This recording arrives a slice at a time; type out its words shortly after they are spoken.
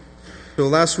So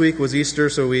last week was Easter,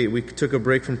 so we took a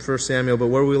break from 1 Samuel, but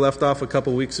where we left off a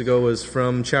couple weeks ago was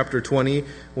from chapter 20,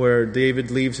 where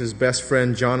David leaves his best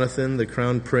friend Jonathan, the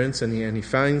crown prince, and he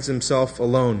finds himself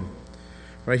alone.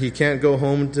 Right? He can't go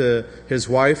home to his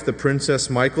wife, the Princess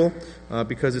Michal,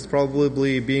 because it's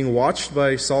probably being watched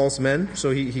by Saul's men,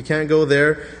 so he can't go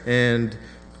there, and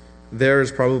there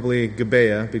is probably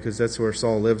Gibeah, because that's where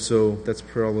Saul lived, so that's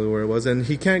probably where it was. And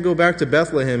he can't go back to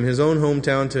Bethlehem, his own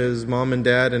hometown, to his mom and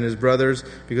dad and his brothers,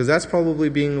 because that's probably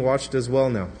being watched as well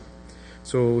now.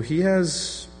 So he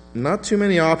has not too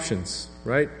many options,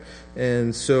 right?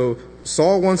 And so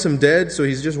Saul wants him dead, so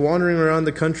he's just wandering around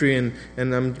the country, and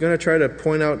I'm going to try to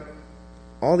point out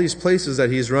all these places that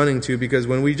he's running to, because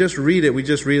when we just read it, we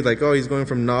just read like, oh, he's going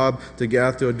from Nob to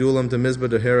Gath to Adullam to Mizpah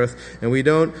to Hereth, and we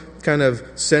don't kind of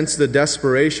sense the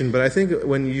desperation. But I think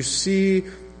when you see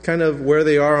kind of where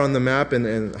they are on the map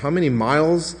and how many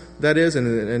miles that is,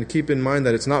 and keep in mind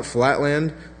that it's not flat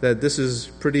land, that this is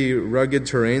pretty rugged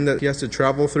terrain that he has to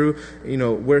travel through,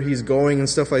 where he's going and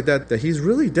stuff like that he's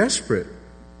really desperate.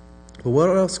 But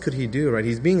what else could he do, right?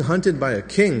 He's being hunted by a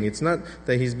king. It's not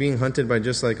that he's being hunted by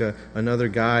just like another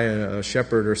guy, a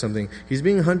shepherd or something. He's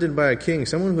being hunted by a king,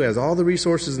 someone who has all the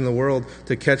resources in the world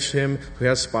to catch him, who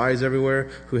has spies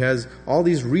everywhere, who has all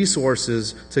these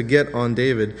resources to get on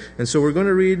David. And so we're going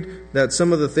to read that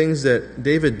some of the things that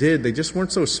David did, they just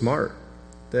weren't so smart.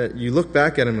 That you look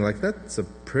back at him and like, that's a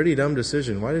pretty dumb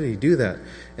decision. Why did he do that?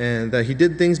 And that he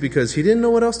did things because he didn't know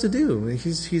what else to do.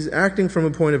 He's acting from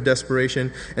a point of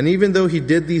desperation. And even though he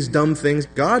did these dumb things,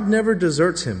 God never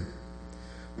deserts him.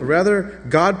 But rather,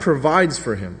 God provides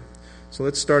for him. So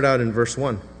let's start out in verse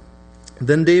 1.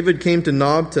 Then David came to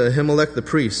Nob to Ahimelech the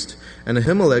priest. And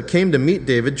Ahimelech came to meet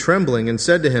David trembling and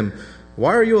said to him,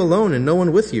 "Why are you alone and no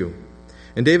one with you?"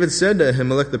 And David said to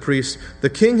Ahimelech the priest, "The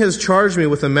king has charged me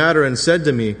with a matter and said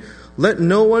to me, 'Let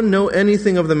no one know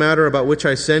anything of the matter about which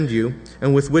I send you,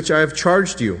 and with which I have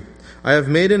charged you. I have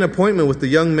made an appointment with the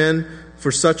young men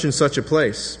for such and such a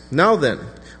place. Now then,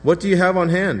 what do you have on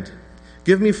hand?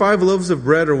 Give me 5 loaves of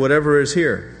bread or whatever is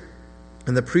here.'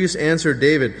 And the priest answered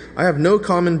David, 'I have no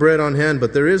common bread on hand,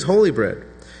 but there is holy bread,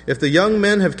 if the young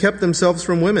men have kept themselves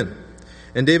from women.'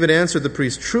 And David answered the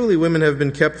priest, 'Truly women have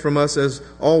been kept from us as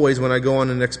always when I go on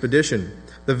an expedition.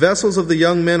 The vessels of the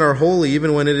young men are holy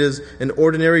even when it is an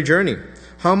ordinary journey.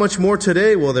 How much more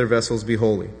today will their vessels be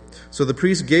holy?' So the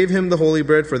priest gave him the holy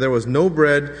bread, for there was no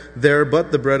bread there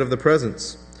but the bread of the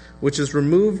presence, which is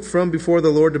removed from before the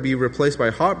Lord to be replaced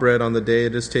by hot bread on the day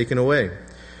it is taken away.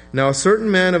 Now a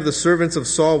certain man of the servants of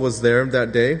Saul was there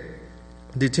that day,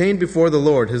 detained before the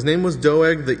Lord. His name was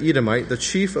Doeg the Edomite, the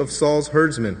chief of Saul's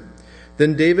herdsmen.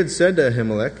 Then David said to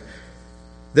Ahimelech,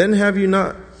 'Then have you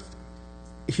not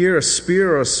here a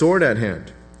spear or a sword at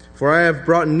hand? For I have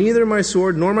brought neither my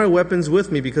sword nor my weapons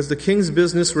with me, because the king's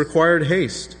business required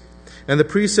haste.' And the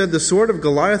priest said, 'The sword of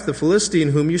Goliath the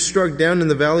Philistine, whom you struck down in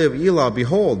the valley of Elah,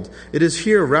 behold, it is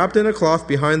here wrapped in a cloth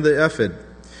behind the ephod.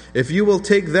 If you will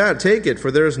take that, take it,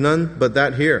 for there is none but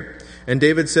that here.' And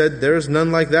David said, 'There is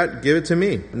none like that, give it to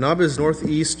me.'" Nob is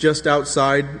northeast, just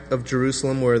outside of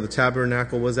Jerusalem, where the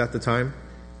tabernacle was at the time.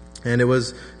 And it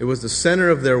was the center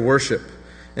of their worship.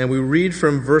 And we read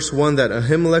from verse 1 that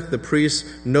Ahimelech the priest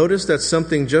noticed that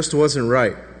something just wasn't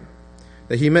right.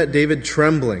 That he met David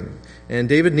trembling. And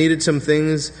David needed some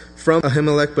things from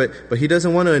Ahimelech, but he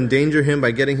doesn't want to endanger him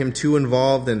by getting him too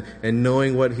involved and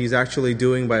knowing what he's actually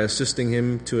doing by assisting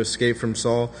him to escape from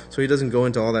Saul. So he doesn't go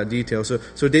into all that detail.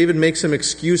 So David makes some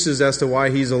excuses as to why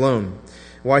he's alone,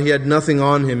 why he had nothing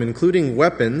on him, including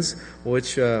weapons,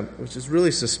 which is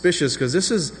really suspicious, because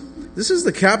this is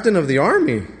the captain of the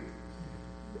army.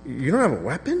 You don't have a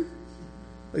weapon?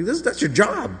 That's your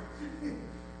job.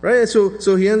 Right?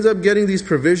 So he ends up getting these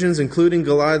provisions, including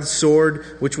Goliath's sword,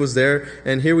 which was there.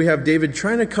 And here we have David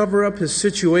trying to cover up his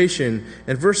situation.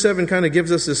 And verse 7 kind of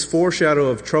gives us this foreshadow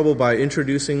of trouble by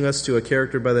introducing us to a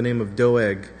character by the name of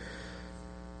Doeg.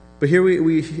 But here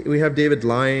we have David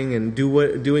lying and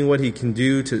doing what he can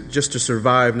do to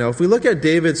survive. Now, if we look at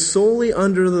David solely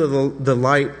under the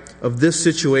light of this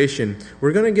situation,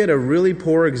 we're going to get a really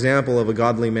poor example of a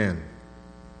godly man.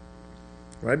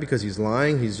 Right? Because he's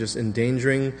lying, he's just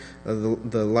endangering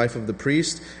the life of the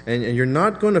priest. And you're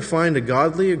not going to find a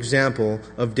godly example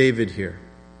of David here.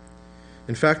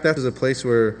 In fact, that is a place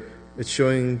where it's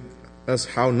showing us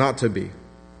how not to be.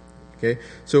 Okay?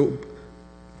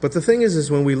 But the thing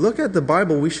is when we look at the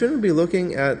Bible, we shouldn't be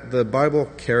looking at the Bible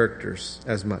characters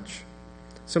as much.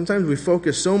 Sometimes we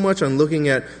focus so much on looking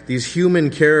at these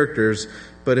human characters,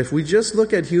 but if we just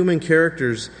look at human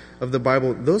characters of the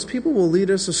Bible, those people will lead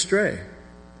us astray.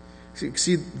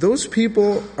 See, those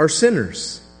people are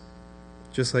sinners.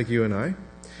 just like you and I.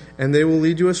 And they will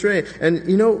lead you astray. And,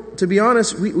 to be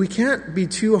honest, we can't be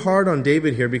too hard on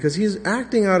David here because he's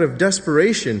acting out of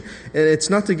desperation. And it's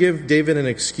not to give David an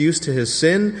excuse to his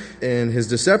sin and his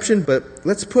deception, but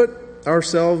let's put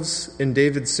ourselves in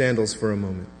David's sandals for a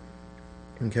moment.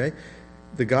 Okay?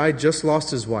 The guy just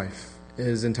lost his wife,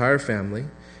 his entire family.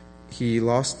 He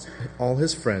lost all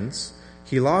his friends.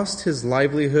 He lost his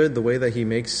livelihood, the way that he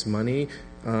makes money.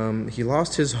 He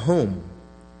lost his home.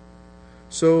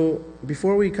 So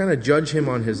before we kind of judge him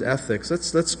on his ethics,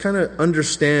 let's kind of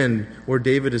understand where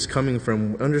David is coming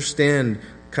from, understand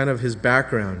kind of his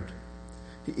background.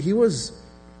 He was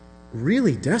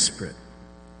really desperate.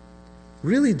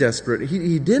 Really desperate.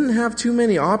 He didn't have too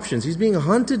many options. He's being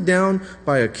hunted down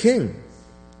by a king.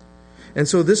 And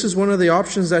so this is one of the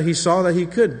options that he saw that he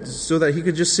could, so that he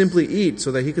could just simply eat,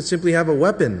 so that he could simply have a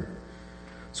weapon.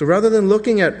 So rather than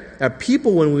looking at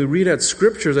people when we read at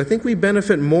scriptures, I think we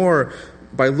benefit more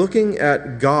by looking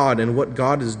at God and what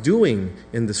God is doing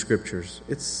in the scriptures.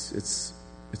 It's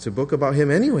a book about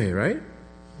him anyway, right?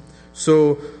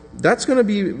 So that's going to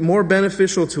be more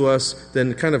beneficial to us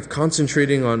than kind of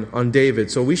concentrating on David.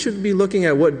 So we should be looking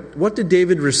at what did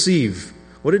David receive?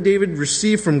 What did David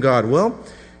receive from God? Well,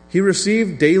 he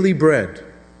received daily bread.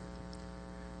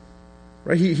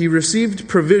 Right? He received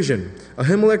provision.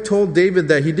 Ahimelech told David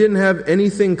that he didn't have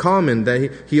anything common,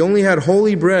 that he only had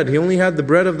holy bread. He only had the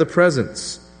bread of the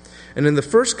presence. And in the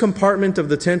first compartment of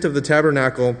the tent of the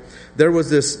tabernacle, there was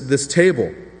this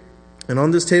table. And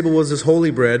on this table was this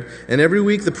holy bread. And every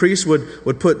week the priest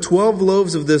would put 12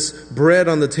 loaves of this bread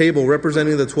on the table,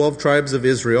 representing the 12 tribes of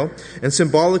Israel. And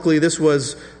symbolically, this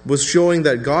was showing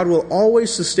that God will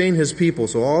always sustain his people.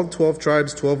 So all 12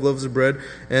 tribes, 12 loaves of bread.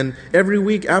 And every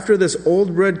week after this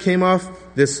old bread came off,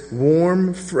 this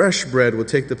warm, fresh bread would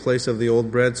take the place of the old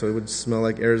bread. So it would smell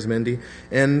like Arizmendi.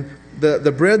 And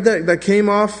the bread that came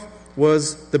off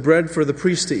was the bread for the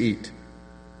priest to eat.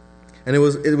 And it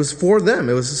was for them.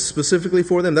 It was specifically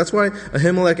for them. That's why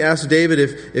Ahimelech asked David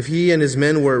if he and his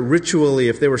men were ritually,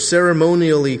 if they were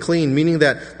ceremonially clean, meaning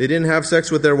that they didn't have sex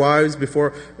with their wives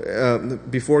before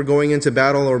going into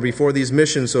battle or before these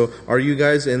missions. So are you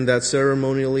guys in that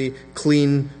ceremonially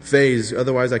clean phase?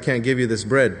 Otherwise I can't give you this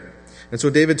bread. And so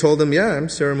David told them, yeah, I'm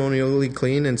ceremonially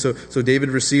clean. And so David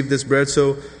received this bread.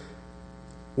 So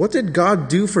what did God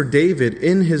do for David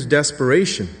in his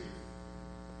desperation?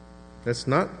 Let's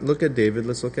not look at David,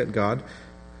 let's look at God.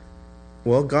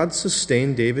 Well, God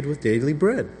sustained David with daily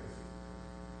bread.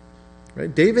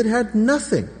 Right? David had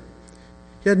nothing.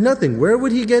 He had nothing. Where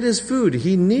would he get his food?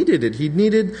 He needed it. He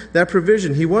needed that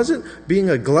provision. He wasn't being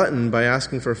a glutton by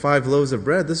asking for 5 loaves of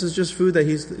bread. This is just food that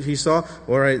he saw,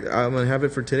 all right, I'm going to have it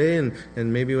for today,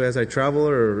 and maybe as I travel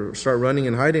or start running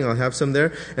and hiding, I'll have some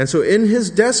there. And so in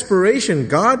his desperation,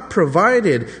 God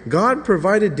provided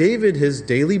David his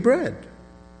daily bread.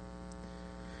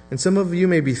 And some of you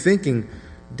may be thinking,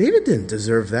 David didn't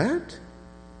deserve that.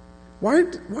 Why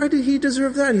did he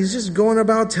deserve that? He's just going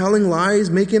about telling lies,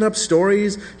 making up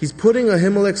stories. He's putting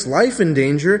Ahimelech's life in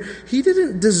danger. He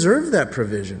didn't deserve that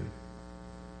provision.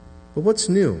 But what's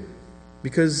new?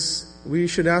 Because we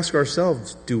should ask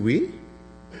ourselves, do we?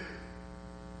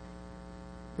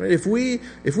 Right? If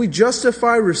we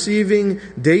justify receiving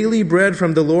daily bread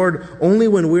from the Lord only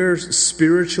when we're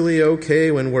spiritually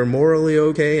okay, when we're morally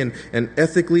okay and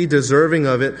ethically deserving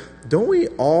of it, don't we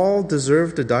all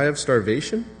deserve to die of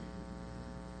starvation?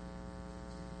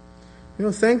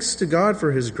 Thanks to God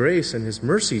for his grace and his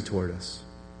mercy toward us.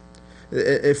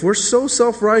 If we're so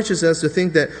self-righteous as to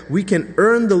think that we can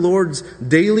earn the Lord's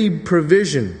daily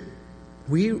provision,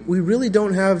 we really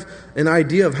don't have an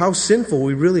idea of how sinful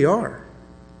we really are.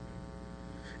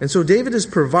 And so David is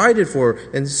provided for.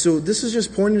 And so this is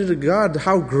just pointing to God,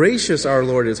 how gracious our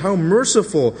Lord is, how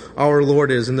merciful our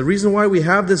Lord is. And the reason why we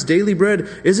have this daily bread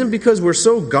isn't because we're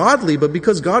so godly, but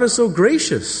because God is so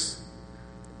gracious.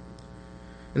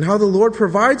 And how the Lord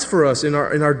provides for us in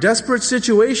our desperate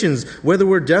situations, whether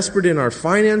we're desperate in our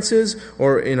finances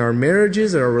or in our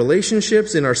marriages, in our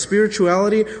relationships, in our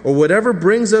spirituality, or whatever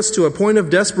brings us to a point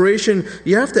of desperation,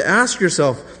 you have to ask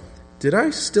yourself, did I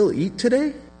still eat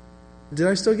today? Did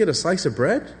I still get a slice of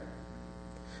bread?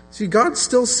 See, God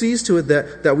still sees to it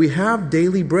that we have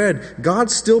daily bread. God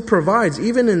still provides,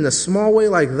 even in a small way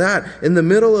like that, in the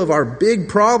middle of our big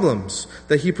problems,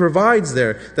 that he provides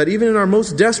there. That even in our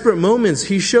most desperate moments,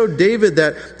 he showed David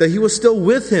that he was still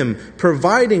with him,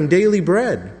 providing daily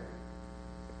bread.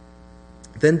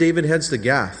 Then David heads to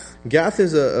Gath. Gath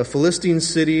is a Philistine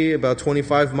city about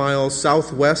 25 miles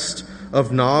southwest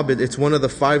of Nob. It's one of the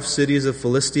 5 cities of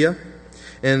Philistia.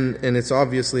 And it's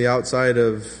obviously outside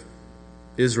of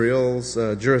Israel's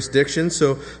jurisdiction.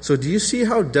 So do you see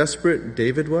how desperate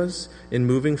David was in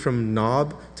moving from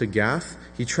Nob to Gath?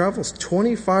 He travels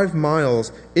 25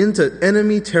 miles into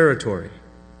enemy territory.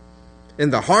 In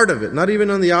the heart of it, not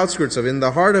even on the outskirts of it, in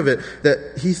the heart of it,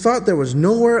 that he thought there was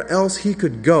nowhere else he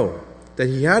could go, that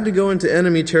he had to go into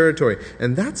enemy territory.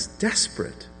 And that's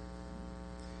desperate.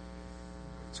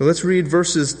 So let's read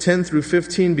verses 10 through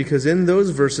 15, because in those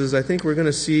verses, I think we're going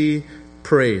to see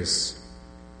praise.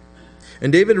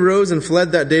 And David rose and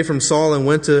fled that day from Saul and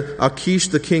went to Achish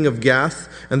the king of Gath.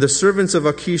 And the servants of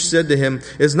Achish said to him,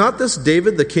 "Is not this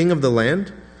David the king of the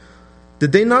land?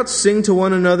 Did they not sing to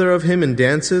one another of him in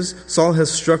dances? Saul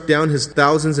has struck down his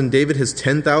thousands and David his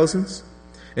 10,000s."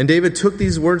 And David took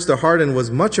these words to heart and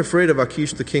was much afraid of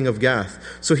Achish the king of Gath.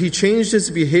 So he changed his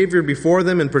behavior before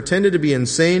them and pretended to be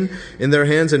insane in their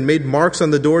hands and made marks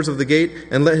on the doors of the gate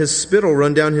and let his spittle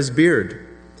run down his beard.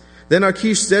 Then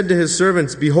Achish said to his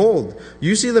servants, "Behold,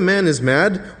 you see the man is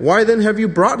mad. Why then have you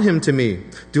brought him to me?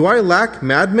 Do I lack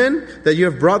madmen, that you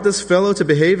have brought this fellow to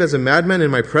behave as a madman in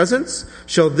my presence?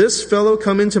 Shall this fellow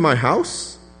come into my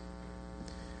house?"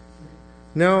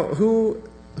 Now, who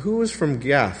was from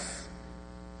Gath?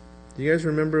 Do you guys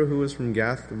remember who was from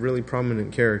Gath? A really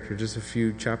prominent character just a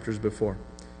few chapters before.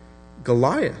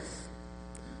 Goliath.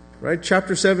 Right?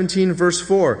 Chapter 17, verse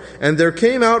 4. "And there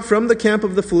came out from the camp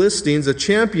of the Philistines a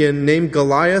champion named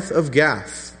Goliath of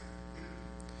Gath."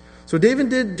 So David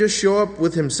didn't just show up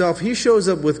with himself. He shows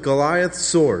up with Goliath's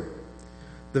sword.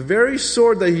 The very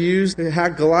sword that he used to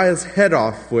hack Goliath's head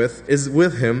off with is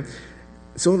with him.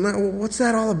 So now, what's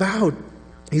that all about?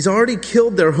 He's already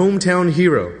killed their hometown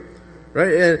hero.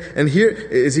 Right? And here,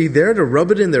 is he there to rub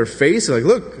it in their face? Like,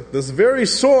 look, this very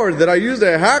sword that I used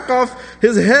to hack off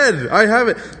his head, I have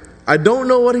it. I don't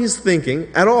know what he's thinking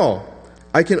at all.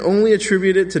 I can only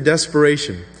attribute it to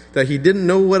desperation. That he didn't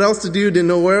know what else to do, didn't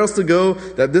know where else to go,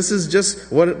 that this is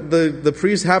just what the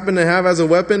priest happened to have as a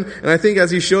weapon. And I think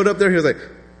as he showed up there, he was like,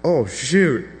 oh,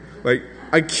 shoot. Like,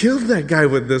 I killed that guy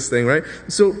with this thing, right?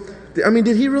 So, I mean,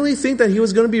 did he really think that he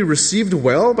was going to be received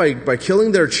well by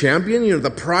killing their champion,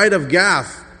 the pride of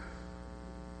Gath?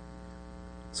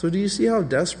 So do you see how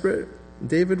desperate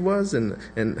David was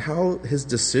and how his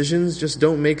decisions just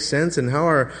don't make sense, and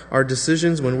how our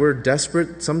decisions when we're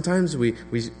desperate, sometimes we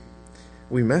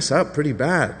mess up pretty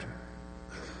bad.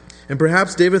 And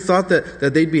perhaps David thought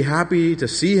that they'd be happy to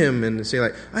see him and say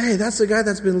like, hey, that's the guy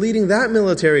that's been leading that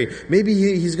military. Maybe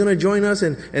he's going to join us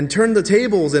and turn the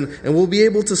tables and we'll be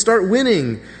able to start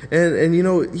winning. And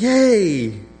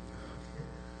yay.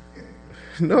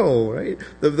 No, right?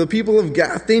 The people of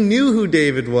Gath, they knew who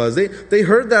David was. They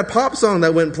heard that pop song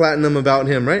that went platinum about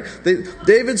him, right?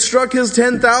 David struck his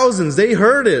 10,000s. They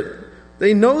heard it.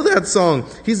 They know that song.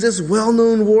 He's this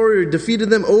well-known warrior,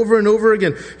 defeated them over and over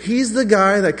again. He's the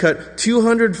guy that cut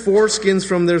 200 foreskins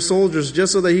from their soldiers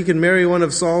just so that he could marry one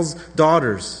of Saul's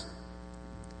daughters.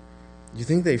 You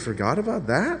think they forgot about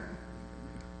that?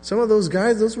 Some of those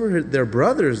guys, those were their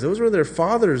brothers. Those were their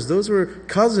fathers. Those were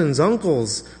cousins,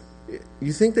 uncles.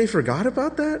 You think they forgot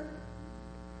about that?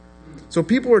 So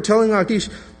people were telling Achish,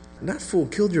 that fool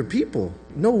killed your people.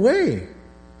 No way.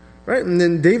 Right? And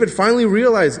then David finally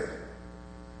realized,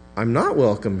 I'm not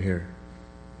welcome here.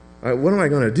 What am I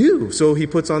going to do? So he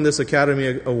puts on this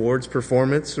Academy Awards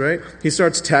performance, right? He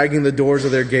starts tagging the doors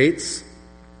of their gates.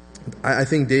 I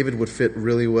think David would fit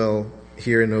really well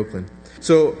here in Oakland.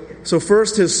 So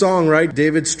first his song, right?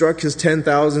 David struck his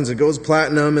 10,000s. It goes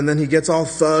platinum, and then he gets all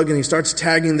thug and he starts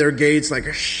tagging their gates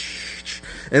like, shh.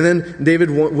 And then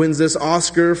David wins this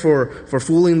Oscar for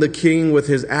fooling the king with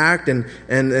his act,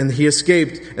 and he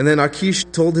escaped. And then Achish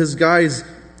told his guys,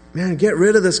 man, get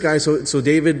rid of this guy. So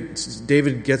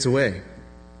David gets away.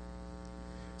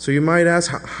 So you might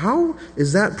ask, how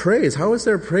is that praise? How is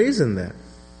there praise in that?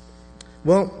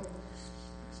 Well,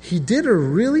 he did a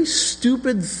really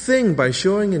stupid thing by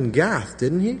showing in Gath,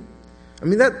 didn't he? I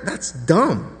mean, that's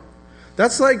dumb.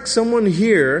 That's like someone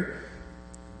here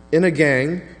in a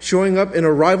gang showing up in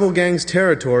a rival gang's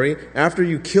territory after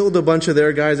you killed a bunch of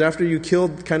their guys, after you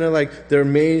killed kind of like their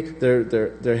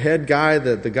head guy,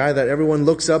 the guy that everyone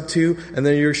looks up to, and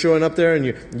then you're showing up there and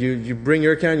you bring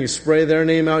your can, you spray their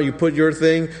name out, you put your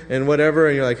thing and whatever,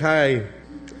 and you're like, hi,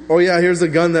 oh yeah, here's the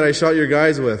gun that I shot your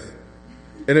guys with,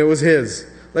 and it was his.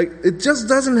 Like, it just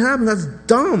doesn't happen. That's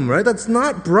dumb, right? That's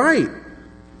not bright.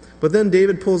 But then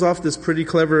David pulls off this pretty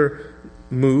clever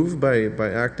move by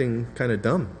acting kind of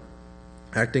dumb,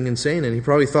 acting insane. And he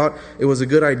probably thought it was a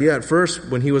good idea at first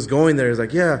when he was going there. He's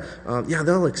like, yeah,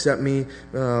 they'll accept me.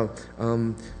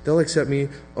 They'll accept me.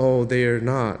 Oh, they are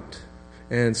not.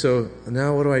 And so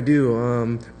now what do I do?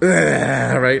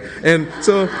 Right? And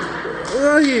so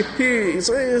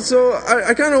so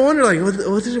I kind of wonder, like,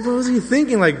 what was he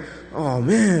thinking? Like, oh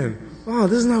man,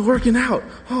 this is not working out.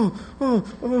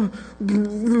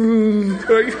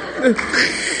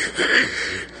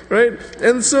 Right?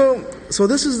 And so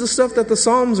this is the stuff that the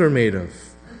Psalms are made of,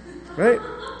 right?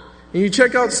 And you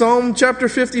check out Psalm chapter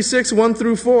 56, 1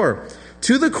 through 4.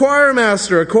 To the choir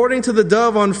master, according to the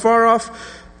dove on far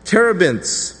off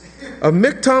terebinths, a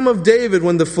miktam of David,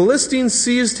 when the Philistines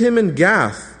seized him in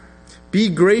Gath. Be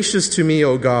gracious to me,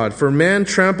 O God, for man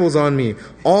tramples on me.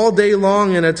 All day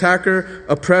long an attacker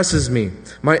oppresses me.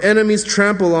 My enemies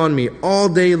trample on me all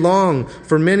day long,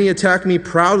 for many attack me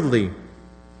proudly.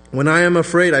 When I am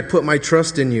afraid, I put my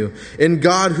trust in you. In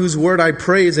God, whose word I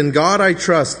praise, in God I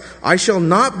trust. I shall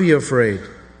not be afraid.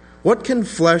 What can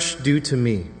flesh do to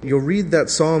me? You'll read that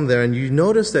psalm there, and you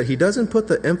notice that he doesn't put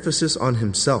the emphasis on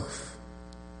himself.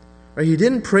 Right? He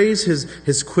didn't praise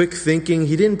his quick thinking.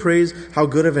 He didn't praise how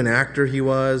good of an actor he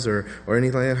was or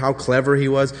anything like that, how clever he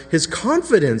was. His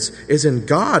confidence is in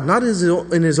God, not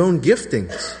in his own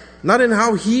giftings, not in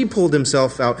how he pulled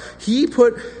himself out. He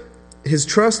put his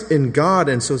trust in God,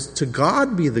 and so to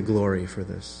God be the glory for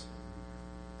this.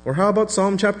 Or how about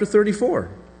Psalm chapter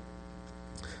 34?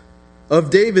 Of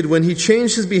David, when he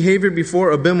changed his behavior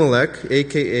before Abimelech,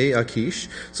 a.k.a. Achish,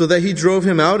 so that he drove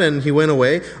him out and he went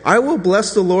away. I will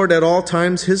bless the Lord at all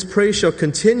times. His praise shall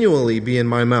continually be in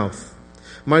my mouth.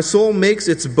 My soul makes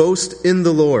its boast in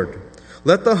the Lord.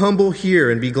 Let the humble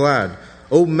hear and be glad.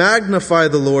 O magnify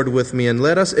the Lord with me, and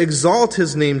let us exalt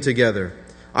his name together.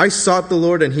 I sought the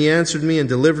Lord, and he answered me and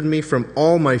delivered me from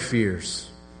all my fears.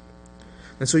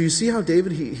 And so you see how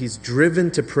David, he's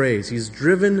driven to praise. He's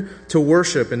driven to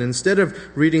worship. And instead of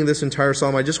reading this entire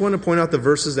psalm, I just want to point out the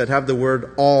verses that have the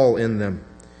word all in them.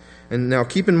 And now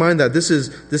keep in mind that this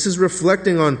is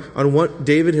reflecting on what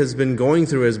David has been going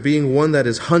through as being one that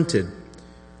is hunted.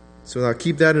 So I'll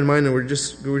keep that in mind, and we're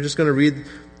just going to read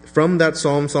from that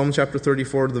psalm, Psalm chapter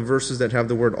 34, the verses that have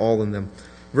the word all in them.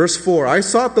 Verse 4, I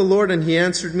sought the Lord, and he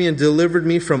answered me and delivered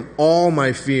me from all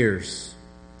my fears.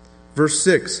 Verse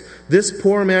 6, this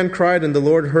poor man cried, and the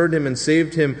Lord heard him and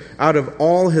saved him out of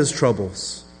all his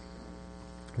troubles.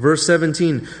 Verse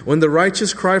 17, when the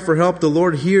righteous cry for help, the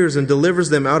Lord hears and delivers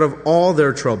them out of all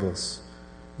their troubles.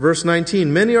 Verse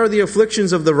 19, many are the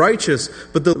afflictions of the righteous,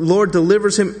 but the Lord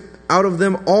delivers him out of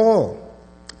them all.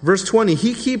 Verse 20,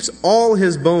 he keeps all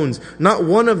his bones, not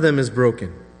one of them is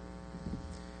broken.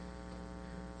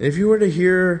 And if you were to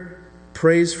hear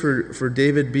praise for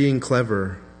David being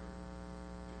clever,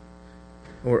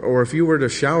 or if you were to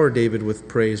shower David with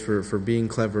praise for being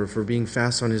clever, for being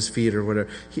fast on his feet or whatever,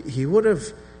 he would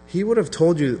have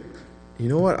told you, you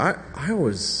know what, I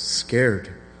was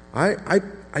scared. I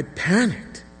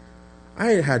panicked.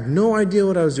 I had no idea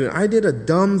what I was doing. I did a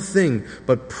dumb thing.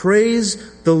 But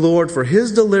praise the Lord for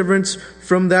his deliverance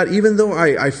from that, even though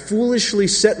I foolishly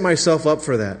set myself up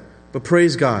for that. But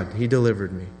praise God, he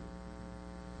delivered me.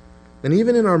 And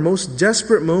even in our most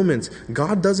desperate moments,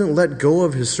 God doesn't let go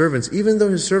of his servants, even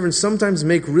though his servants sometimes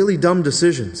make really dumb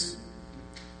decisions.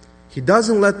 He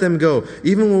doesn't let them go.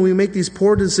 Even when we make these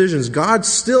poor decisions, God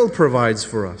still provides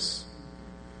for us.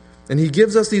 And he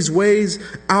gives us these ways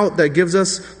out that gives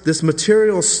us this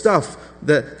material stuff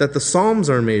that the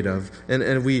Psalms are made of.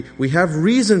 And we have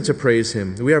reason to praise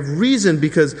him. We have reason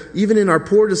because even in our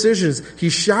poor decisions, he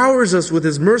showers us with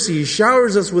his mercy. He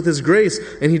showers us with his grace.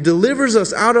 And he delivers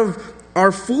us out of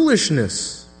our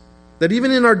foolishness. That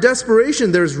even in our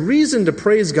desperation, there's reason to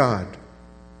praise God.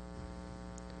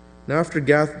 Now after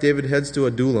Gath, David heads to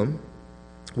Adullam,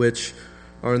 which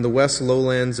are in the west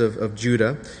lowlands of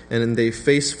Judah, and then they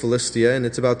face Philistia, and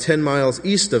it's about 10 miles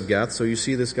east of Gath. So you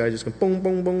see this guy just going boom,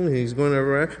 boom, boom. He's going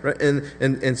everywhere, right? And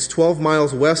it's 12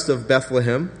 miles west of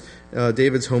Bethlehem,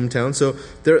 David's hometown. So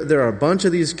there are a bunch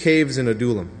of these caves in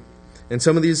Adullam, and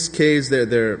some of these caves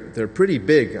they're pretty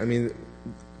big. I mean,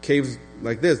 caves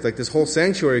like this whole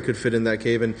sanctuary could fit in that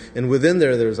cave, and within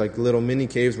there's like little mini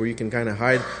caves where you can kind of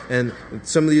hide. And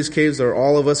some of these caves are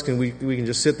all of us we can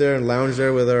just sit there and lounge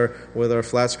there with our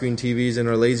flat screen TVs and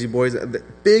our lazy boys.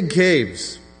 Big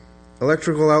caves,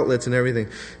 electrical outlets and everything.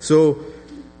 So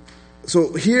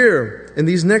here in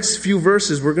these next few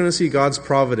verses, we're going to see God's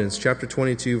providence. Chapter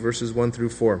 22, verses 1 through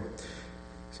 4.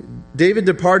 David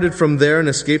departed from there and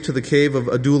escaped to the cave of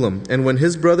Adullam. And when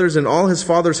his brothers and all his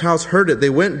father's house heard it, they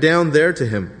went down there to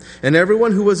him. And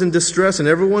everyone who was in distress, and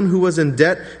everyone who was in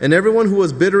debt, and everyone who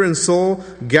was bitter in soul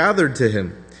gathered to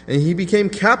him. And he became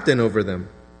captain over them.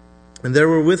 And there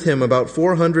were with him about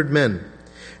 400 men.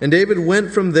 And David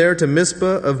went from there to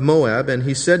Mizpah of Moab, and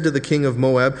he said to the king of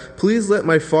Moab, "Please let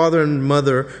my father and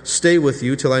mother stay with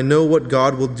you till I know what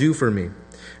God will do for me."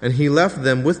 And he left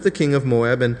them with the king of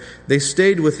Moab, and they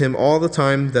stayed with him all the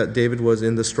time that David was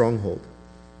in the stronghold.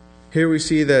 Here we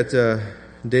see that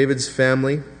David's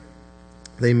family,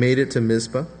 they made it to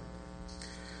Mizpah.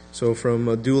 So from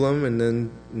Adullam, and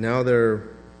then now they're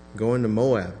going to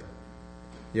Moab,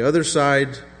 the other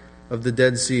side of the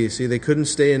Dead Sea. See, they couldn't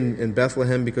stay in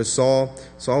Bethlehem because Saul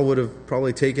would have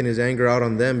probably taken his anger out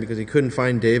on them because he couldn't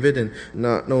find David. And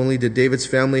not only did David's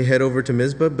family head over to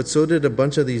Mizpah, but so did a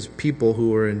bunch of these people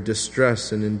who were in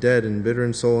distress and in debt and bitter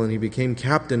in soul, and he became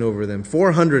captain over them,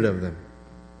 400 of them.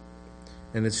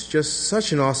 And it's just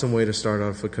such an awesome way to start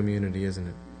off a community, isn't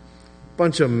it?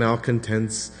 Bunch of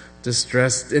malcontents,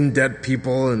 distressed, in debt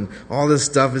people, and all this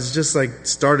stuff. It's just like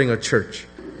starting a church.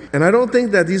 And I don't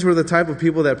think that these were the type of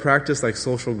people that practiced like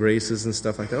social graces and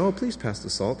stuff like that. Oh, please pass the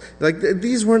salt. Like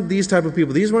these weren't these type of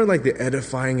people. These weren't like the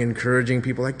edifying, encouraging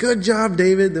people. Like, good job,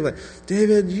 David. They're like,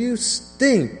 David, you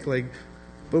stink. Like,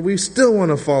 but we still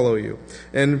want to follow you.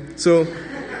 And so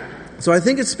I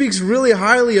think it speaks really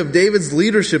highly of David's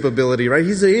leadership ability, right?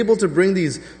 He's able to bring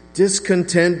these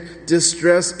discontent,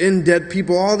 distress, in debt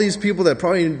people, all these people that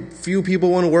probably few people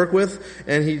want to work with,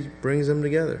 and he brings them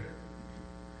together.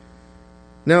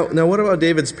 Now, what about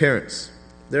David's parents?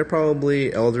 They're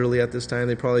probably elderly at this time.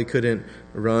 They probably couldn't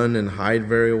run and hide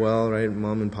very well, right?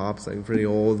 Mom and pop's like pretty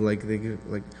old. Like they could,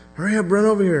 like, hurry up, run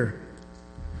over here,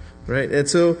 right? And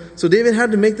so David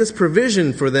had to make this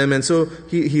provision for them, and so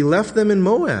he left them in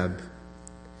Moab.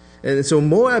 And so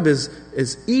Moab is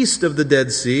east of the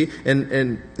Dead Sea,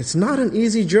 and it's not an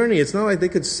easy journey. It's not like they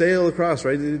could sail across,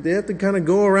 right? They have to kind of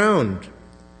go around.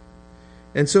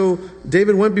 And so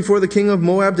David went before the king of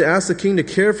Moab to ask the king to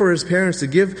care for his parents, to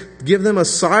give them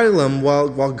asylum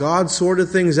while God sorted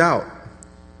things out.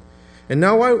 And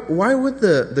now why would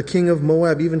the king of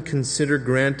Moab even consider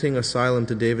granting asylum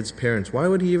to David's parents? Why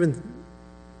would he even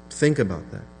think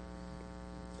about that?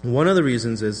 One of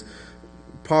the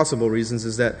possible reasons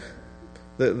is that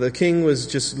the king was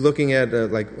just looking at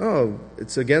oh,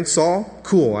 it's against Saul?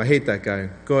 Cool, I hate that guy.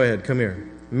 Go ahead, come here.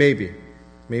 Maybe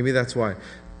that's why.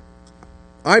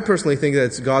 I personally think that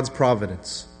it's God's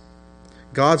providence.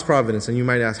 God's providence. And you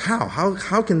might ask, how?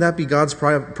 How can that be God's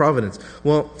providence?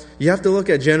 Well, you have to look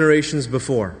at generations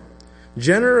before.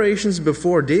 Generations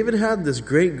before, David had this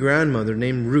great-grandmother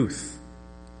named Ruth,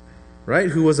 right,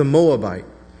 who was a Moabite.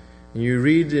 And you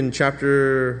read in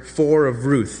chapter 4 of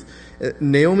Ruth.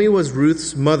 Naomi was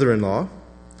Ruth's mother-in-law.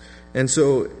 And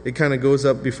so it kind of goes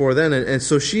up before then. And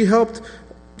so she helped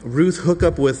Ruth hook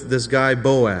up with this guy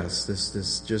Boaz,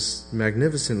 this just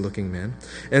magnificent looking man.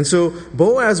 And so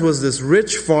Boaz was this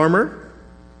rich farmer,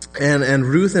 and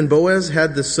Ruth and Boaz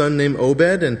had this son named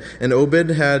Obed, and Obed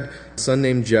had a son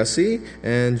named Jesse,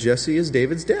 and Jesse is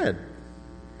David's dad.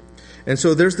 And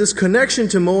so there's this connection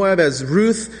to Moab, as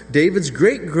Ruth, David's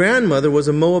great-grandmother, was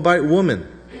a Moabite woman.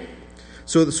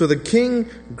 So the king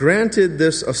granted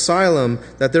this asylum,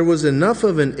 that there was enough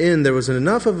of an in, there was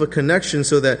enough of a connection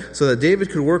so that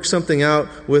David could work something out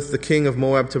with the king of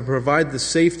Moab to provide the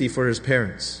safety for his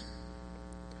parents.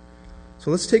 So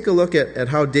let's take a look at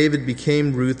how David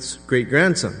became Ruth's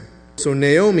great-grandson. So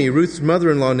Naomi, Ruth's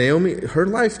mother-in-law, Naomi, her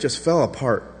life just fell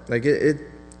apart. Like it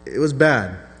was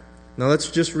bad. Now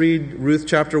let's just read Ruth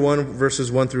chapter 1,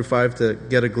 verses 1 through 5 to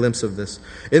get a glimpse of this.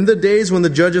 In the days when the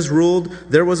judges ruled,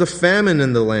 there was a famine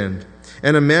in the land.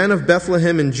 And a man of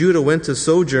Bethlehem in Judah went to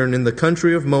sojourn in the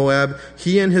country of Moab,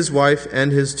 he and his wife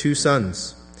and his 2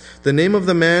 sons. The name of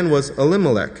the man was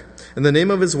Elimelech, and the name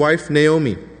of his wife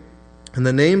Naomi. And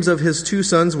the names of his 2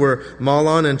 sons were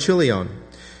Mahlon and Chilion.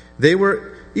 They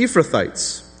were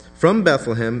Ephrathites from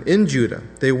Bethlehem in Judah.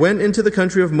 They went into the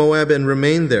country of Moab and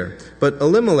remained there. But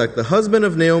Elimelech, the husband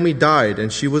of Naomi, died,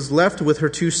 and she was left with her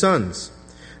 2 sons.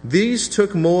 These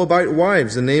took Moabite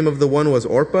wives. The name of the one was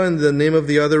Orpah, and the name of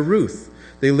the other Ruth.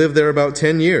 They lived there about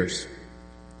 10 years.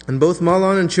 And both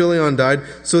Mahlon and Chilion died,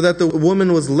 so that the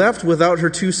woman was left without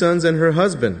her 2 sons and her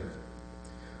husband.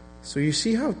 So you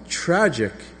see how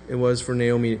tragic it was for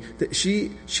Naomi.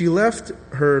 She left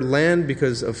her land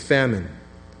because of famine.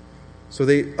 So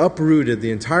they uprooted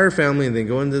the entire family, and they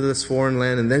go into this foreign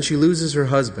land, and then she loses her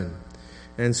husband.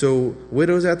 And so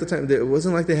widows at the time, it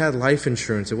wasn't like they had life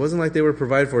insurance. It wasn't like they were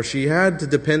provided for. She had to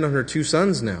depend on her 2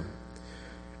 sons now.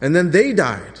 And then they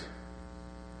died.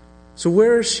 So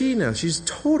where is she now? She's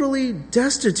totally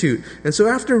destitute. And so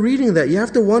after reading that, you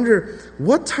have to wonder,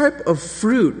 what type of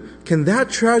fruit can that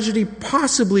tragedy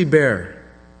possibly bear?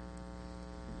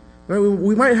 Right?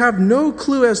 We might have no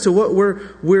clue as to what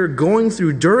we're going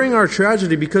through during our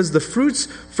tragedy, because the fruits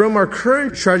from our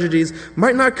current tragedies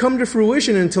might not come to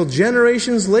fruition until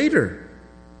generations later.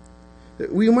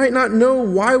 We might not know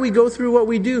why we go through what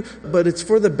we do, but it's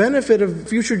for the benefit of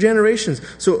future generations.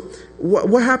 So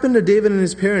what happened to David and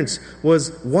his parents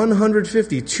was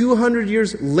 150, 200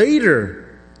 years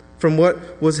later from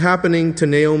what was happening to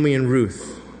Naomi and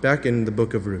Ruth back in the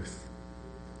book of Ruth.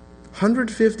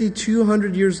 150,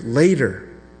 200 years later.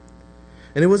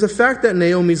 And it was a fact that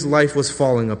Naomi's life was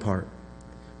falling apart.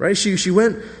 Right? She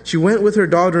went with her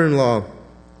daughter-in-law,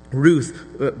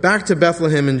 Ruth, back to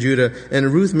Bethlehem in Judah.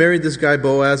 And Ruth married this guy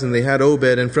Boaz, and they had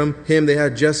Obed. And from him they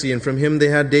had Jesse, and from him they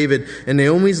had David. And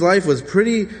Naomi's life was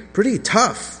pretty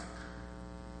tough.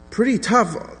 Pretty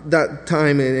tough that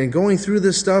time, and going through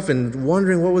this stuff and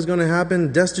wondering what was going to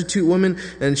happen. Destitute woman,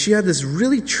 and she had this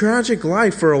really tragic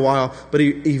life for a while, but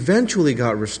he eventually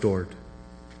got restored.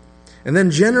 And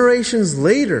then generations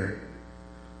later,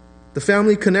 the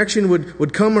family connection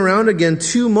would come around again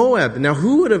to Moab. Now,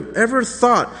 who would have ever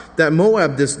thought that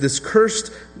Moab, this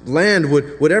cursed land,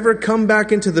 would ever come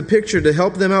back into the picture to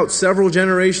help them out several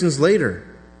generations later?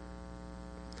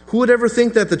 Who would ever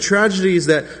think that the tragedies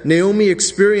that Naomi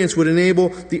experienced would enable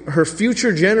her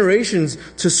future generations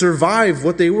to survive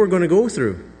what they were going to go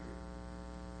through?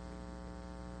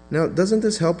 Now, doesn't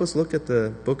this help us look at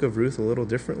the book of Ruth a little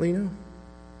differently now?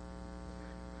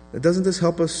 Doesn't this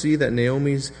help us see that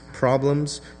Naomi's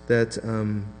problems, that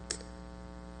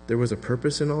there was a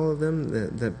purpose in all of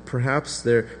them, that perhaps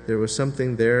there was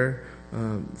something there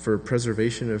for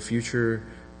preservation of future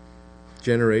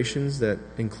generations that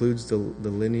includes the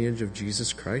lineage of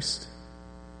Jesus Christ?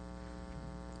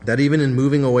 That even in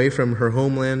moving away from her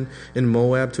homeland in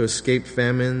Moab to escape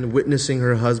famine, witnessing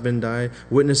her husband die,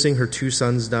 witnessing her 2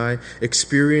 sons die,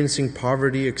 experiencing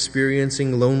poverty,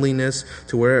 experiencing loneliness,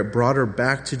 to where it brought her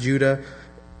back to Judah.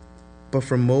 But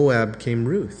from Moab came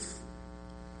Ruth,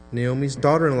 Naomi's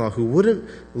daughter-in-law, who wouldn't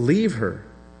leave her.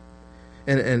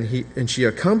 And she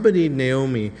accompanied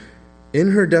Naomi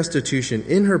in her destitution,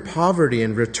 in her poverty,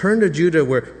 and returned to Judah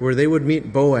where they would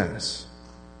meet Boaz.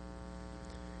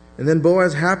 And then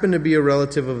Boaz happened to be a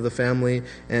relative of the family,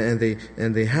 and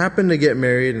they happened to get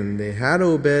married, and they had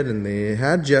Obed, and they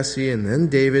had Jesse, and then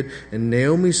David. And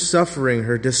Naomi's suffering,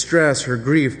 her distress, her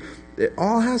grief, it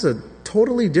all has a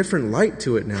totally different light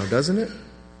to it now, doesn't it?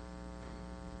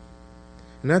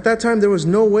 And at that time, there was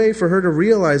no way for her to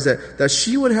realize that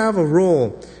she would have a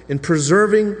role in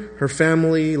preserving her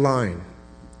family line.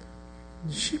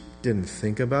 She didn't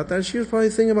think about that. She was probably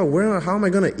thinking about how am I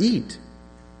going to eat?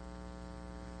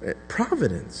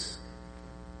 Providence.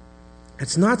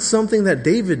 It's not something that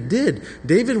David did.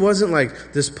 David wasn't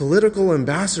like this political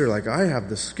ambassador, like, I have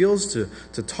the skills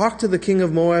to talk to the king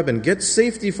of Moab and get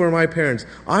safety for my parents.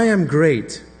 I am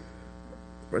great.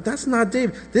 But that's not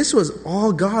David. This was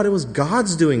all God. It was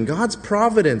God's doing, God's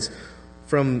providence.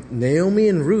 From Naomi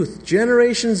and Ruth,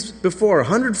 generations before,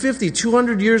 150,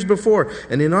 200 years before.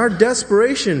 And in our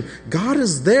desperation, God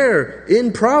is there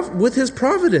with His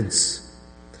providence.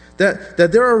 That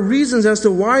there are reasons as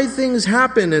to why things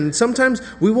happen, and sometimes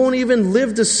we won't even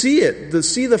live to see it, to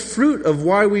see the fruit of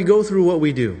why we go through what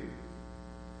we do.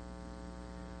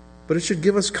 But it should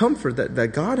give us comfort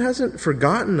that God hasn't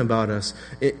forgotten about us.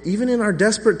 Even in our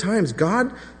desperate times,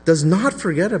 God does not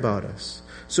forget about us.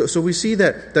 So we see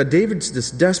that David's this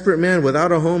desperate man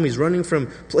without a home. He's running from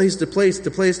place to place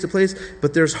to place to place.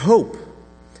 But there's hope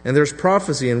and there's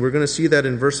prophecy. And we're going to see that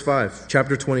in verse 5,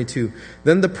 chapter 22.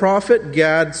 Then the prophet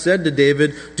Gad said to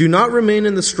David, "Do not remain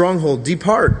in the stronghold.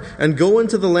 Depart and go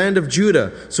into the land of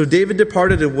Judah." So David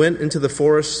departed and went into the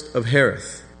forest of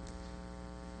Hereth.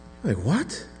 Like,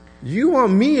 what? You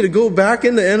want me to go back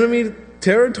into enemy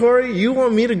territory? You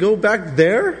want me to go back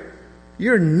there?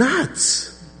 You're nuts.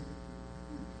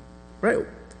 Right?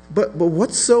 But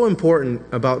what's so important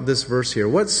about this verse here?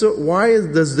 Why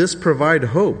does this provide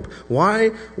hope?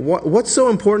 What's so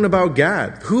important about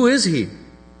Gad? Who is he?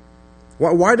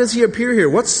 Why does he appear here?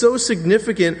 What's so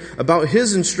significant about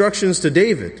his instructions to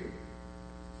David?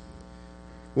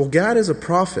 Well, Gad is a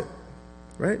prophet,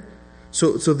 right?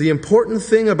 So the important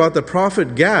thing about the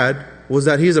prophet Gad was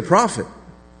that he's a prophet.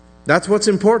 That's what's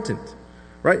important.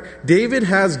 Right? David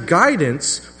has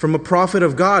guidance from a prophet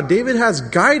of God. David has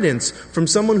guidance from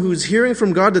someone who's hearing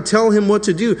from God to tell him what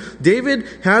to do. David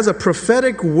has a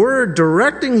prophetic word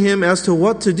directing him as to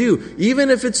what to do.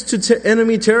 Even if it's to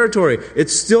enemy territory,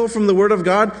 it's still from the word of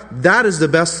God. That is the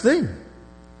best thing.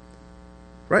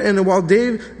 Right? And while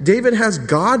David has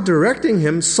God directing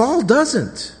him, Saul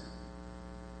doesn't.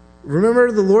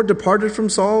 Remember, the Lord departed from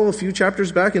Saul a few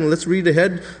chapters back, and let's read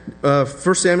ahead,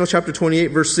 1 Samuel chapter 28,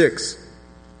 verse 6.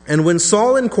 And when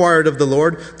Saul inquired of the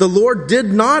Lord did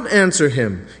not answer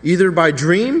him, either by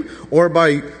dream or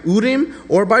by Urim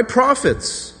or by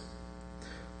prophets.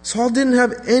 Saul didn't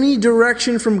have any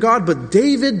direction from God, but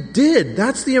David did.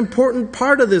 That's the important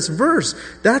part of this verse.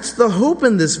 That's the hope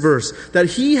in this verse, that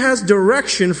he has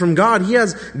direction from God. He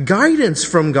has guidance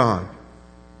from God.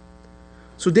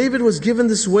 So David was given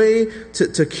this way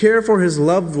to care for his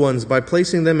loved ones by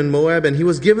placing them in Moab, and he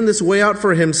was given this way out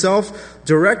for himself,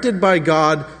 directed by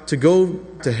God to go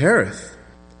to Hereth.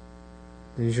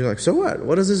 And you're like, so what?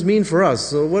 What does this mean for us?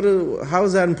 So how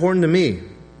is that important to me?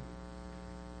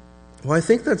 Well, I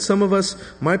think that some of us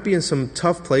might be in some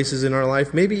tough places in our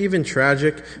life, maybe even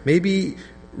tragic, maybe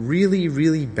really,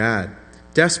 really bad,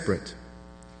 desperate.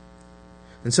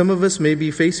 And some of us may be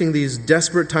facing these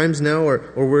desperate times now, or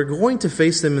we're going to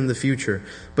face them in the future.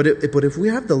 But if we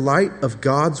have the light of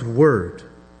God's Word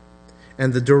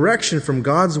and the direction from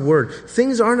God's Word,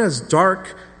 things aren't as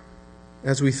dark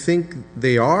as we think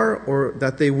they are or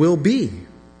that they will be.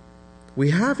 We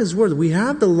have His Word. We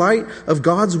have the light of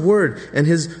God's Word and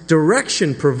His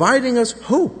direction providing us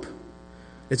hope.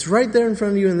 It's right there in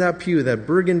front of you in that pew, that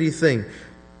burgundy thing.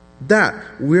 That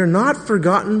we're not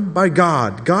forgotten by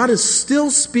God. God is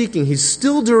still speaking. He's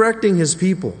still directing His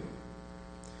people.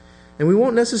 And we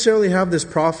won't necessarily have this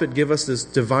prophet give us this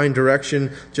divine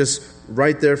direction just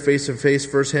right there face to face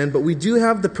firsthand, but we do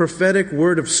have the prophetic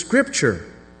word of Scripture.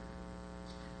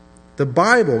 The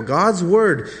Bible, God's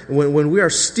Word. When we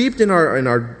are steeped in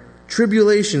our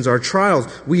tribulations, our trials,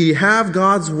 we have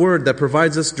God's Word that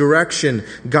provides us direction,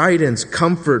 guidance,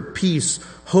 comfort, peace,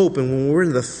 hope. And when we're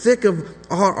in the thick of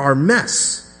our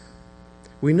mess,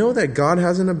 we know that God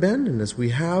hasn't abandoned us. We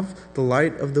have the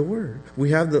light of the Word.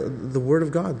 We have the Word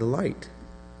of God, the light.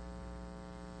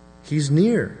 He's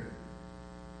near.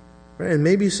 Right? And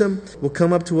maybe some will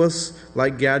come up to us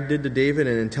like Gad did to David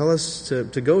and tell us to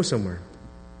go somewhere.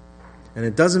 And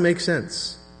it doesn't make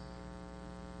sense.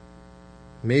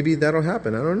 Maybe that'll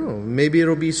happen. I don't know. Maybe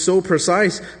it'll be so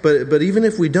precise. But even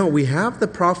if we don't, we have the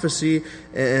prophecy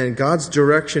and God's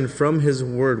direction from His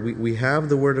Word. We have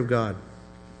the Word of God.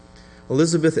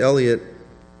 Elizabeth Elliot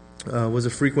was a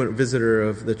frequent visitor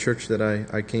of the church that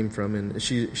I came from. And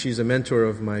she's a mentor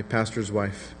of my pastor's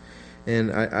wife.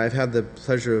 And I've had the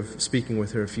pleasure of speaking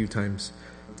with her a few times.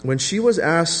 When she was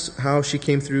asked how she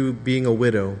came through being a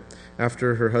widow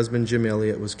after her husband Jim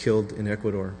Elliot was killed in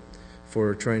Ecuador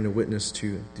for trying to witness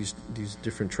to these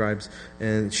different tribes,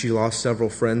 and she lost several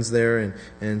friends there,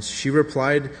 and she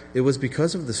replied, it was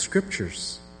because of the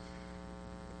Scriptures.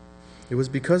 It was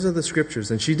because of the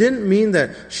Scriptures. And she didn't mean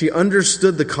that she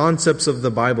understood the concepts of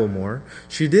the Bible more.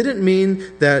 She didn't mean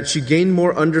that she gained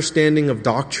more understanding of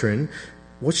doctrine.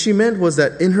 What she meant was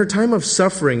that in her time of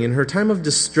suffering, in her time of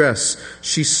distress,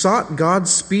 she sought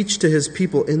God's speech to His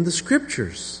people in the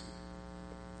Scriptures.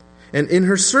 And in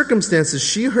her circumstances,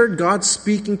 she heard God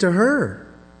speaking to her.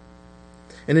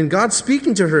 And in God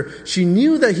speaking to her, she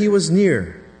knew that He was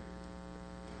near.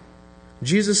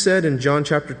 Jesus said in John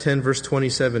chapter 10, verse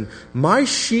 27, "My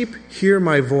sheep hear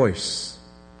my voice,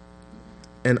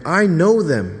 and I know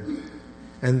them,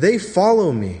 and they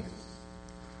follow me."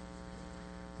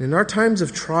 In our times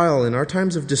of trial, in our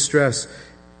times of distress,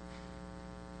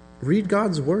 read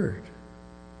God's Word.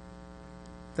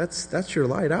 That's your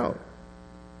light out.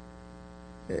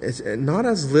 It's not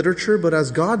as literature, but as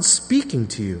God speaking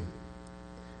to you.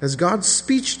 As God's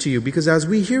speech to you. Because as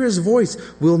we hear His voice,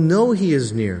 we'll know He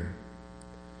is near.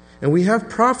 And we have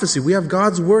prophecy. We have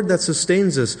God's Word that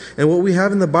sustains us. And what we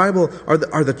have in the Bible are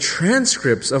the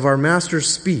transcripts of our Master's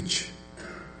speech.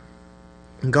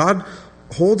 And God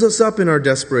holds us up in our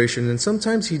desperation. And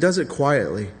sometimes He does it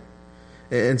quietly.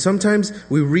 And sometimes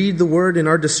we read the Word in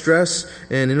our distress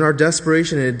and in our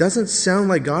desperation, and it doesn't sound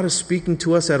like God is speaking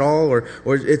to us at all, or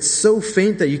it's so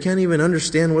faint that you can't even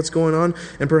understand what's going on.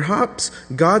 And perhaps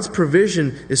God's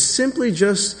provision is simply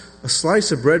just a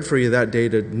slice of bread for you that day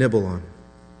to nibble on.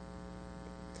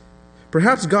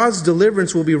 Perhaps God's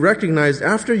deliverance will be recognized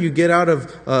after you get out of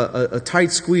a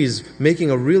tight squeeze,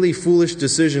 making a really foolish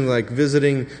decision like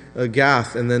visiting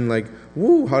Gath, and then like,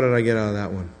 woo, how did I get out of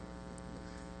that one?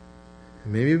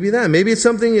 Maybe it'd be that. Maybe it's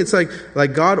something, it's like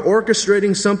God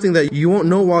orchestrating something that you won't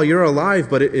know while you're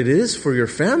alive, but it is for your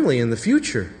family in the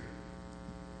future.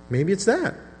 Maybe it's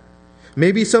that.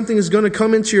 Maybe something is going to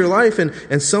come into your life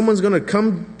and someone's going to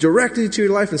come directly to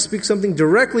your life and speak something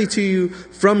directly to you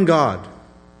from God.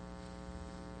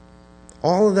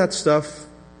 All of that stuff,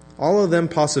 all of them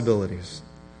possibilities,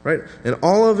 right? And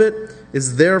all of it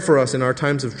is there for us in our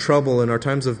times of trouble, in our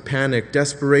times of panic,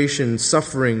 desperation,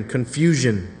 suffering,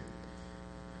 confusion.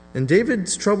 And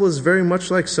David's trouble is very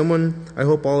much like someone I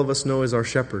hope all of us know as our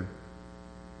shepherd.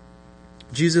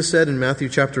 Jesus said in Matthew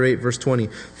chapter 8, verse 20,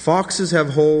 "Foxes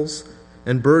have holes,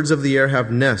 and birds of the air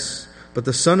have nests, but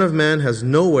the Son of Man has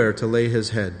nowhere to lay his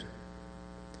head."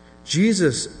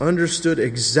 Jesus understood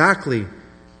exactly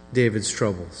David's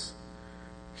troubles.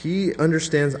 He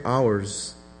understands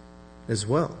ours as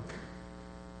well.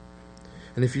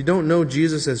 And if you don't know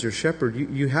Jesus as your shepherd,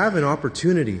 you have an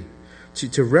opportunity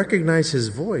to recognize his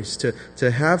voice,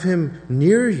 to have him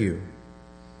near you.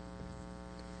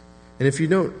 And if you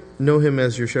don't know him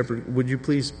as your shepherd, would you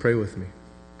please pray with me?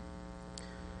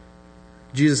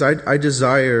 Jesus, I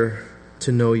desire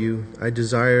to know you. I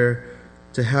desire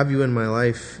to have you in my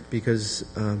life because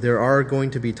there are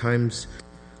going to be times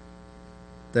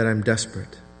that I'm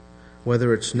desperate,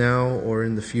 whether it's now or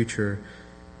in the future.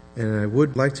 And I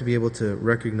would like to be able to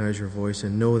recognize your voice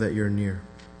and know that you're near.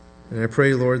 And I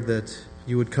pray, Lord, that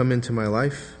you would come into my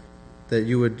life, that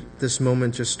you would this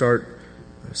moment just start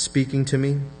speaking to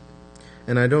me.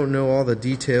 And I don't know all the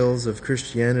details of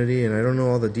Christianity, and I don't know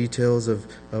all the details of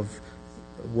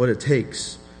what it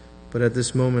takes. But at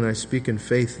this moment, I speak in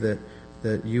faith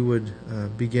that you would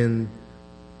begin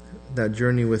that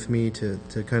journey with me to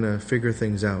kind of figure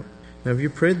things out. Now, if you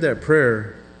prayed that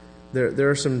prayer, there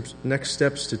are some next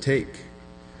steps to take.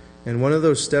 And one of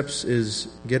those steps is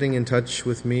getting in touch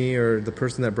with me or the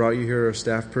person that brought you here or a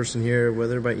staff person here,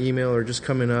 whether by email or just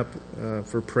coming up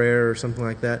for prayer or something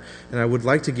like that. And I would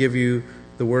like to give you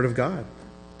the Word of God.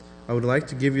 I would like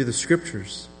to give you the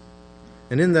Scriptures.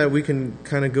 And in that, we can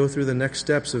kind of go through the next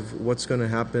steps of what's going to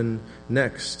happen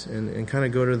next and kind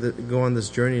of go on this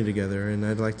journey together. And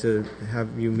I'd like to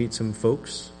have you meet some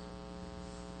folks.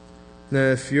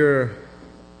 Now, if you're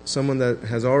someone that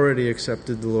has already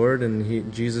accepted the Lord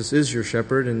and Jesus is your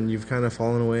shepherd and you've kind of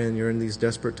fallen away and you're in these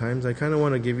desperate times, I kind of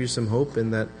want to give you some hope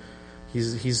in that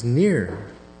He's near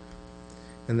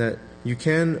and that you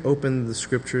can open the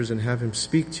Scriptures and have Him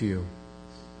speak to you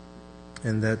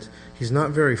and that He's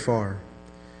not very far.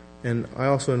 And I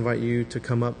also invite you to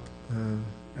come up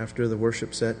after the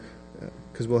worship set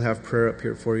because we'll have prayer up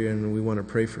here for you and we want to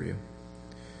pray for you.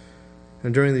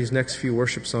 And during these next few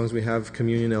worship songs, we have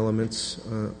communion elements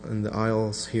in the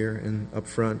aisles here and up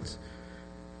front.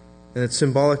 And it's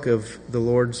symbolic of the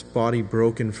Lord's body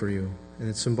broken for you. And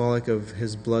it's symbolic of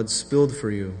His blood spilled for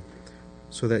you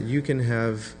so that you can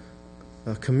have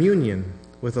a communion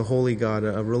with a holy God,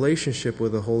 a relationship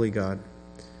with a holy God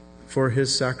for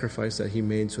His sacrifice that He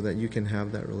made so that you can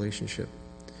have that relationship.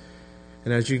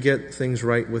 And as you get things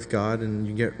right with God and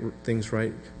you get things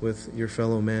right with your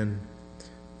fellow man,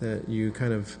 that you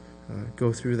kind of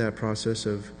go through that process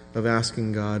of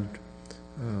asking God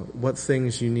what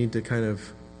things you need to kind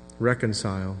of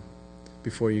reconcile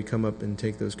before you come up and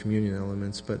take those communion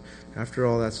elements. But after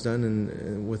all that's done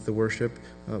and with the worship,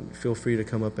 feel free to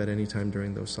come up at any time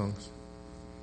during those songs.